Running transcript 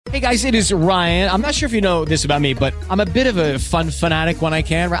Hey guys, it is Ryan. I'm not sure if you know this about me, but I'm a bit of a fun fanatic when I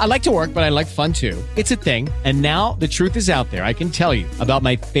can. I like to work, but I like fun too. It's a thing. And now the truth is out there. I can tell you about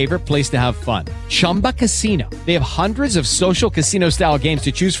my favorite place to have fun. Chumba Casino. They have hundreds of social casino style games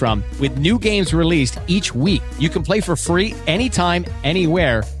to choose from with new games released each week. You can play for free anytime,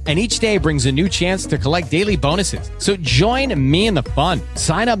 anywhere. And each day brings a new chance to collect daily bonuses. So join me in the fun.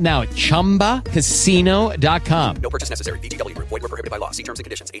 Sign up now at ChumbaCasino.com. No purchase necessary. VGW. Void where prohibited by law. See terms and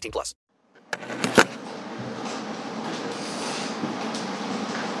conditions. 18+.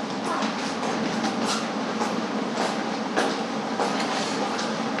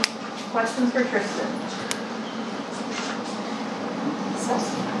 Questions for Tristan?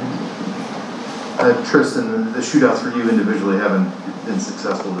 Tristan, the shootouts for you individually haven't been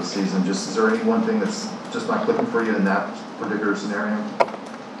successful this season. Is there any one thing that's just not clicking for you in that particular scenario?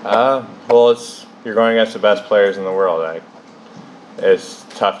 Well, you're going against the best players in the world. It's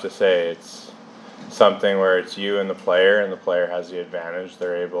tough to say. It's something where it's you and the player has the advantage.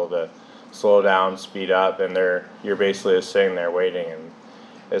 They're able to slow down, speed up, and you're basically just sitting there waiting. And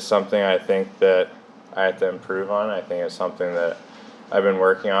it's something I think that I have to improve on. I think it's something that I've been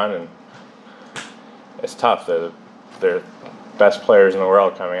working on, and it's tough. They're best players in the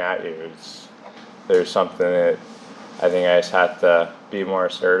world coming at you. There's something that I think I just have to be more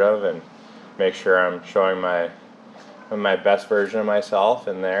assertive and make sure I'm showing my best version of myself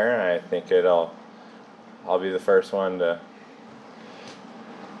in there. And I think I'll be the first one to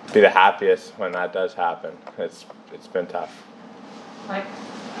be the happiest when that does happen. It's been tough. Mike?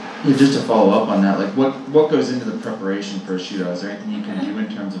 Yeah, just to follow up on that, what goes into the preparation for a shootout? Is there anything you can do in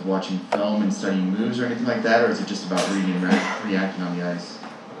terms of watching film and studying moves or anything like that, or is it just about reading and reacting on the ice?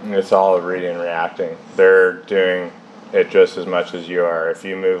 It's all reading and reacting. They're doing it just as much as you are. If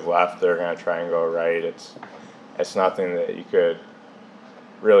you move left, they're going to try and go right. It's nothing that you could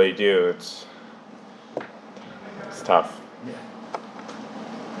really do. It's tough.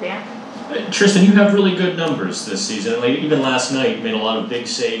 Dan? Tristan, you have really good numbers this season. Even last night, you made a lot of big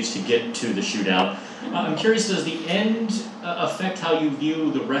saves to get to the shootout. I'm curious, does the end affect how you view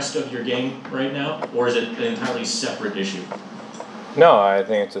the rest of your game right now, or is it an entirely separate issue? No, I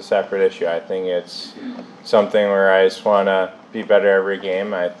think it's a separate issue. I think it's something where I just want to be better every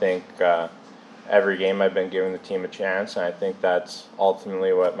game. I think every game I've been giving the team a chance, and I think that's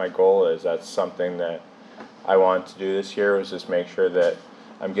ultimately what my goal is. That's something that I wanted to do this year, was just make sure that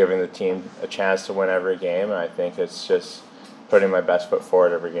I'm giving the team a chance to win every game, and I think it's just putting my best foot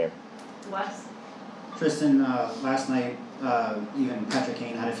forward every game. Wes? Tristan, last night, even Patrick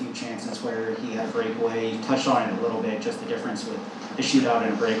Kane had a few chances where he had a breakaway. You touched on it a little bit, just the difference with a shootout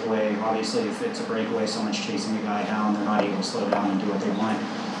and a breakaway. Obviously, if it's a breakaway, someone's chasing a guy down, they're not able to slow down and do what they want.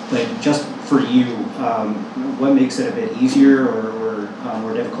 But just for you, what makes it a bit easier or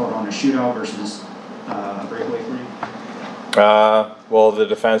more difficult on a shootout versus a breakaway for you? Well, the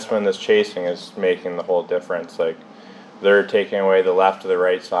defenseman that's chasing is making the whole difference. They're taking away the left or the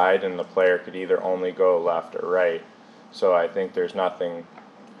right side, and the player could either only go left or right. So I think there's nothing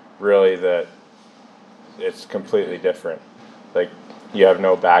really that it's completely different. You have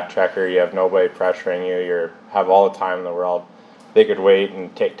no back checker, you have nobody pressuring you, you have all the time in the world. They could wait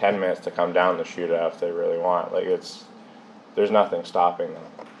and take 10 minutes to come down the shootout if they really want. There's nothing stopping them.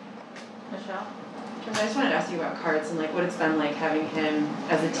 Michelle? I just wanted to ask you about Karts and what it's been like having him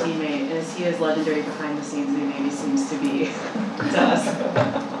as a teammate, and is he as legendary behind the scenes as he maybe seems to be to us?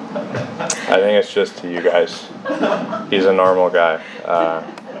 I think it's just to you guys. He's a normal guy.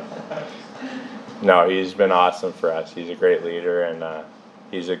 No, he's been awesome for us. He's a great leader, and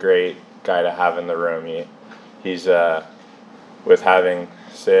he's a great guy to have in the room. He's with having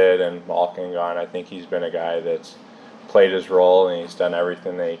Sid and Malkin gone, I think he's been a guy that's played his role, and he's done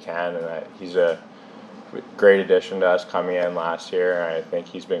everything that he can, and he's a great addition to us coming in last year, and I think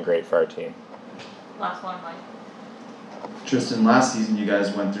he's been great for our team. Last one, Mike. Tristan, last season you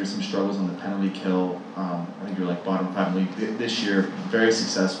guys went through some struggles on the penalty kill. I think you were bottom 5 in the league. This year, very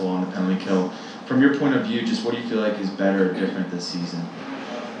successful on the penalty kill. From your point of view, just what do you feel like is better or different this season?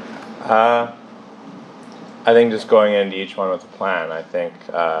 I think just going into each one with a plan. I think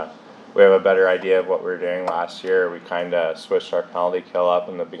we have a better idea of what we were doing last year. We kind of switched our penalty kill up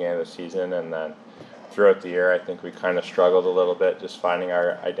in the beginning of the season, and then throughout the year, I think we kind of struggled a little bit just finding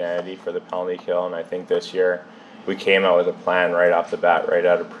our identity for the penalty kill. And I think this year we came out with a plan right off the bat, right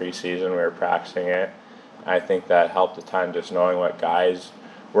out of preseason. We were practicing it. I think that helped a ton, just knowing what guys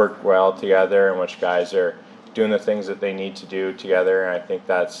work well together and which guys are doing the things that they need to do together. And I think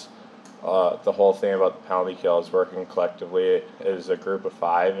that's the whole thing about the penalty kill, is working collectively as a group of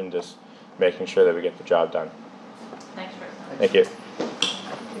 5 and just making sure that we get the job done. Thanks, Tristan. Thank you.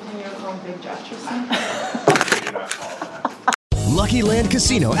 big job, Tristan. Lucky Land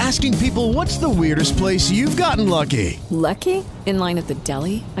Casino, asking people, what's the weirdest place you've gotten lucky? Lucky? In line at the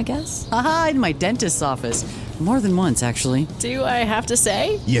deli, I guess? Aha, in my dentist's office. More than once, actually. Do I have to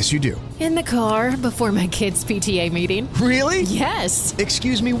say? Yes, you do. In the car before my kids' PTA meeting. Really? Yes.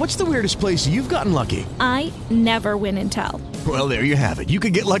 Excuse me, what's the weirdest place you've gotten lucky? I never win and tell. Well, there you have it. You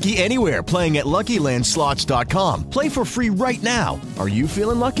can get lucky anywhere, playing at LuckyLandSlots.com. Play for free right now. Are you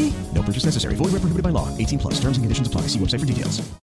feeling lucky? No purchase necessary. Void where prohibited by law. 18+. Terms and conditions apply. See website for details.